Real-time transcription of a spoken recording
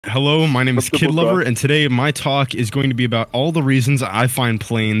Hello, my name is Kid Lover, and today my talk is going to be about all the reasons I find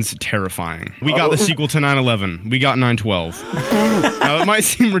planes terrifying. We got the sequel to 9/11. We got 9/12. Now, it might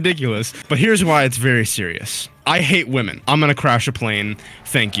seem ridiculous, but here's why it's very serious. I hate women. I'm gonna crash a plane.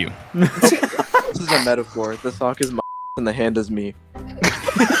 Thank you. This is a metaphor. The sock is my and the hand is me.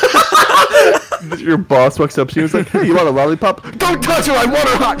 Your boss walks up to you and is like, hey, you want a lollipop? Don't touch her! I want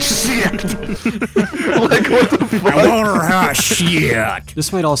her hot shit! Like, what the fuck? I want her hot shit!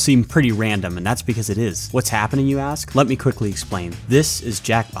 This might all seem pretty random, and that's because it is. What's happening, you ask? Let me quickly explain. This is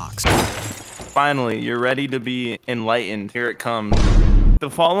Jackbox. Finally, you're ready to be enlightened. Here it comes. The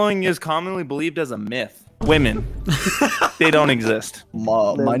following is commonly believed as a myth. Women. They don't exist.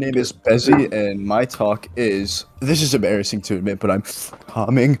 My name is Bezzy, and my talk is... This is embarrassing to admit, but I'm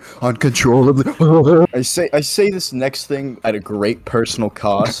humming uncontrollably. I say this next thing at a great personal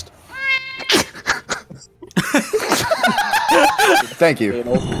cost. Thank you.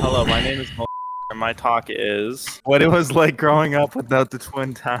 Hello, my name is Mo. My talk is what it was like growing up without the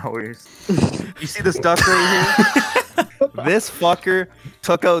Twin Towers. You see this duck right here? This fucker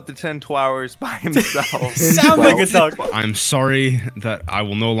took out the 10 Towers by himself. Sound like a duck. I'm sorry that I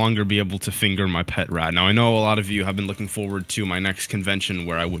will no longer be able to finger my pet rat. Now, I know a lot of you have been looking forward to my next convention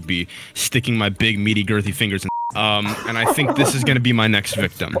where I would be sticking my big, meaty, girthy fingers in and I think this is going to be my next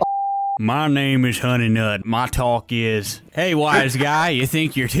victim. My name is Honey Nut. My talk is, hey wise guy, you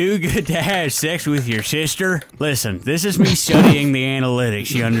think you're too good to have sex with your sister? Listen, this is me studying the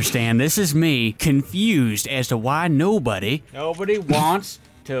analytics, you understand? This is me confused as to why nobody wants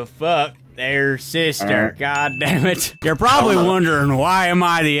to fuck their sister. God damn it. You're probably wondering, why am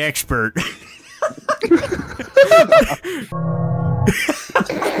I the expert?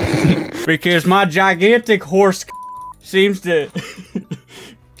 Because my gigantic horse seems to...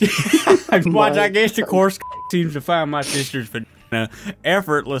 my gigantic horse seems to find my sister's vagina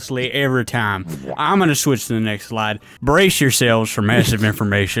effortlessly every time. I'm gonna switch to the next slide. Brace yourselves for massive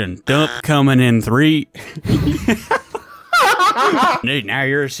information. Dump coming in 3. Dude, now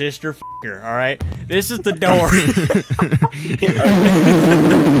you're a sister f***er, alright? This is the door.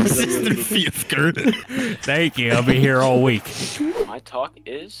 Sister Fiefker. Thank you, I'll be here all week. My talk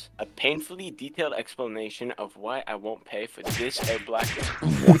is a painfully detailed explanation of why I won't pay for this black.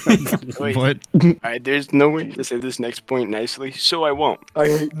 Wait. What? Alright, there's no way to say this next point nicely, so I won't. I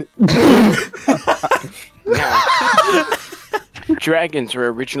hate it. Now, dragons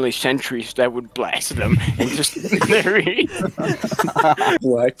were originally sentries that would blast them and just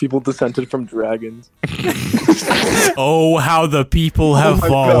Black people descended from dragons. Oh, how the people have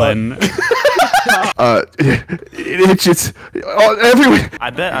fallen. It's just... everywhere. I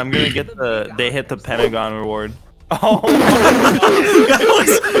bet I'm gonna get the they hit the Pentagon reward. Oh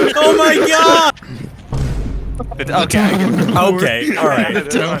my god! Okay,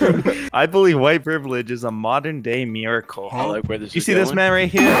 alright. I believe white privilege is a modern day miracle. I like where this You is see this going. man right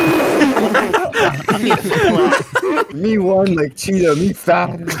here? Me one like cheetah, me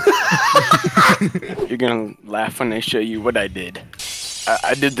fat. You're gonna laugh when I show you what I did.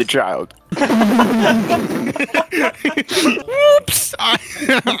 I did the child. Oops!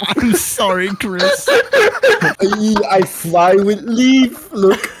 I'm sorry, Chris. I fly with leaf.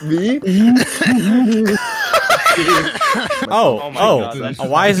 Look, me.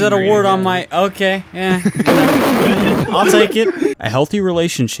 Why is that a word on my... Okay, yeah. I'll take it. A healthy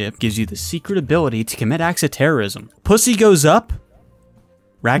relationship gives you the secret ability to commit acts of terrorism. Pussy goes up,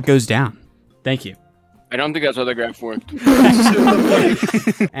 rat goes down. Thank you. I don't think that's how the graph worked.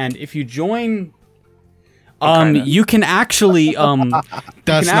 And if you join... you can actually, That's can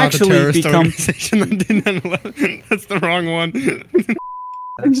not actually the terrorist become... organization that did 9/11. That's the wrong one.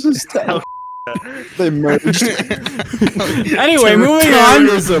 It's just they merged. Anyway, moving on.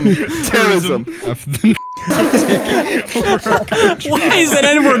 Terrorism. Why is that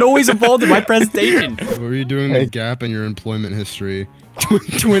N-word always involved in my presentation? What were you doing the gap in your employment history?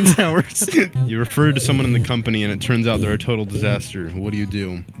 Twin Towers. You referred to someone in the company and it turns out they're a total disaster. What do you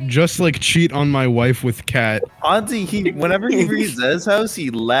do? Just like cheat on my wife with cat. Ozzy, whenever he reads Zed's house, he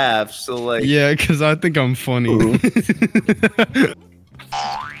laughs. So like, Yeah, because I think I'm funny.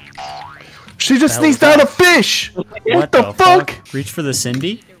 She just sneezed down a fish! What the fuck? Reach for the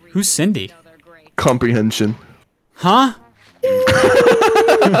Cindy? Who's Cindy? Comprehension. Huh?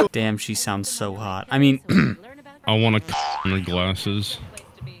 Damn, she sounds so hot. I mean... I want to in the glasses.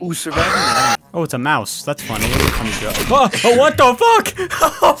 ooh, surviving. Oh, it's a mouse. That's funny. Oh, what the fuck?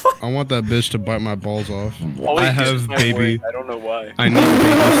 I want that bitch to bite my balls off. Always I uses have my baby. word. I don't know why. I need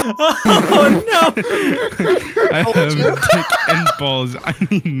babies. Oh no! I have dick and balls. I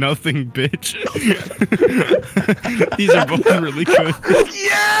need nothing, bitch. These are both really good.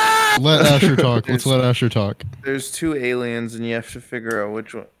 Yeah! Let Asher talk. Let's let Asher talk. There's 2 aliens, and you have to figure out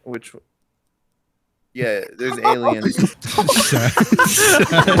which one. Yeah, there's aliens. Sad.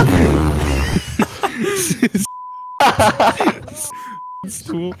 It's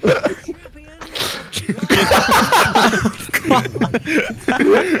cool.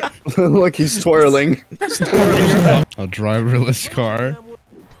 Look, he's twirling. A driverless car.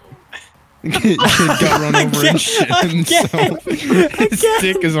 Kid got run over and shit himself. His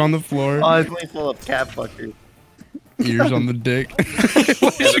dick is on the floor. Oh, it's really full of cat fuckers. Ears on the dick. Why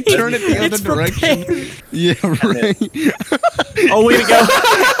did you turn it the other direction? Yeah, right. Oh, way to go!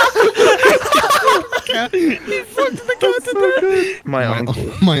 He fucked the cat to death. My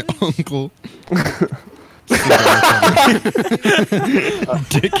uncle. My uncle.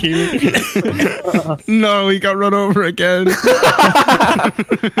 Dick here. No, he got run over again.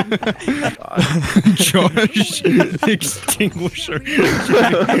 Josh, extinguisher.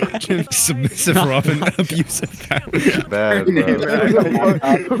 Submissive Robin, abusive power. Bad, bro.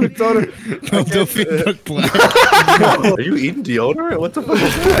 Delphine Duck Black. Are you eating deodorant? What the fuck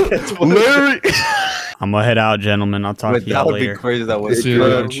is that? Larry! I'm gonna head out, gentlemen. I'll talk to That y'all would be later. crazy. That was See you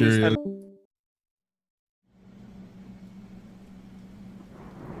later, Cheerios.